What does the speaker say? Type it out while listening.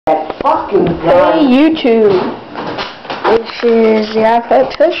fucking gun. Hey YouTube, this is the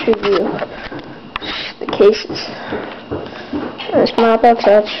iPod Touch review. The cases. It's my iPod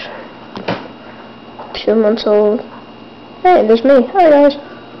Touch. 2 months old. Hey, there's me. Hi guys.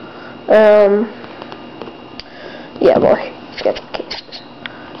 Yeah, boy. Let's get some cases.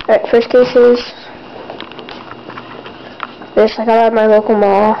 Alright, first case is this. I got it at my local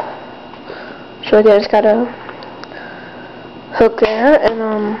mall. So again, it's got a hook there,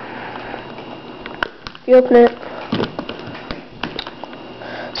 and if you open it,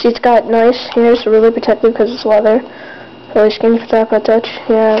 see it's got nice here, so really protective because it's leather. Really skinny for the iPod Touch.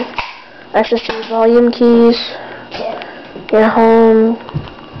 You have access to your volume keys, your home,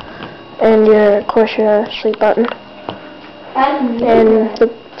 and of course your sleep button. And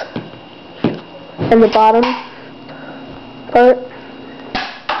the bottom part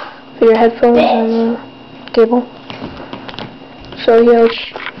for your headphones and the cable. So yeah, let's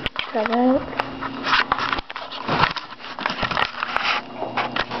try that.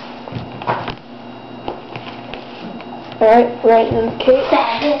 Alright, right in the case.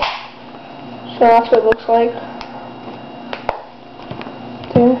 So that's what it looks like.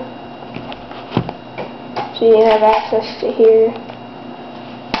 There. So you have access to here.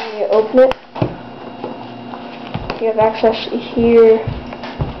 When you open it, you have access to here,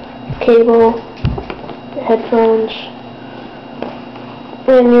 cable, your headphones,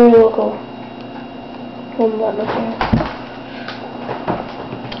 and your local home button up here.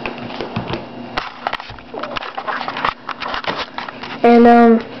 And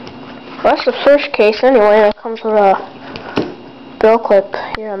well, that's the first case anyway. It comes with a bell clip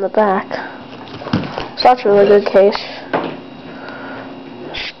here on the back. So that's a really good case.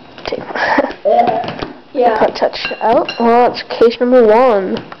 Yeah. iPod Touch out. Well, it's case number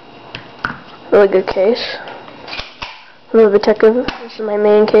 1. Really good case. Really protective. This is my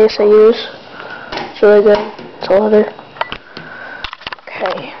main case I use. It's really good. It's all leather.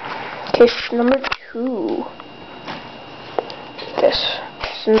 Okay. Case number 2. This.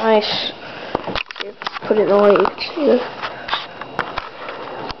 It's nice. Put it in the light, you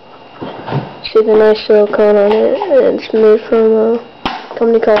can see the nice silicone on it. And it's made from a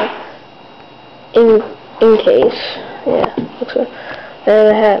company called Incase. Yeah, looks good. And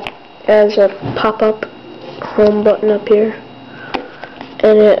it has a pop-up home button up here.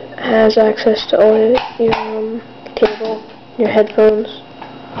 And it has access to all your cable, your headphones.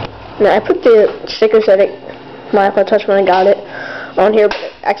 Now I put the stickers that my iPod Touch when I got it on here, but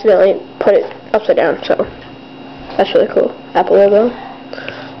I accidentally put it upside down, so that's really cool. Apple logo.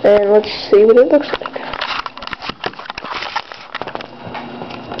 And let's see what it looks like.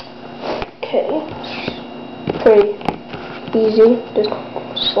 Okay, it's pretty easy. Just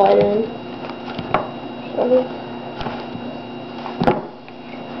slide it in. Oh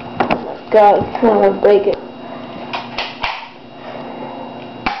my god, I don't want to break it.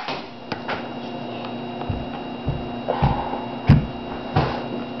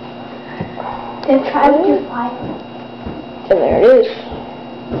 And try with your fire. And there it is.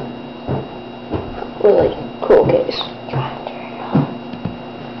 Really cool case. Try to turn it on.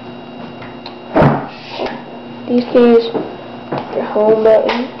 These keys, your home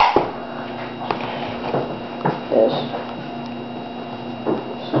button, this,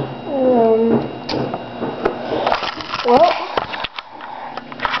 well,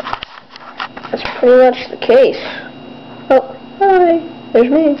 that's pretty much the case. Oh, hi, there's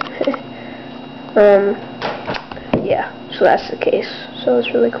me. Yeah, so that's the case. So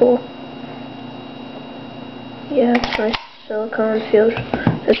it's really cool. Yeah, it's nice silicone feels.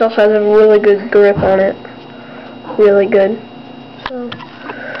 This also has a really good grip on it. Really good. So,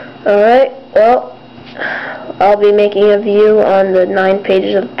 alright, well, I'll be making a review on the 9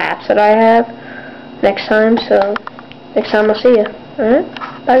 pages of apps that I have next time. So, next time I'll see you. Alright,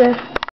 bye guys.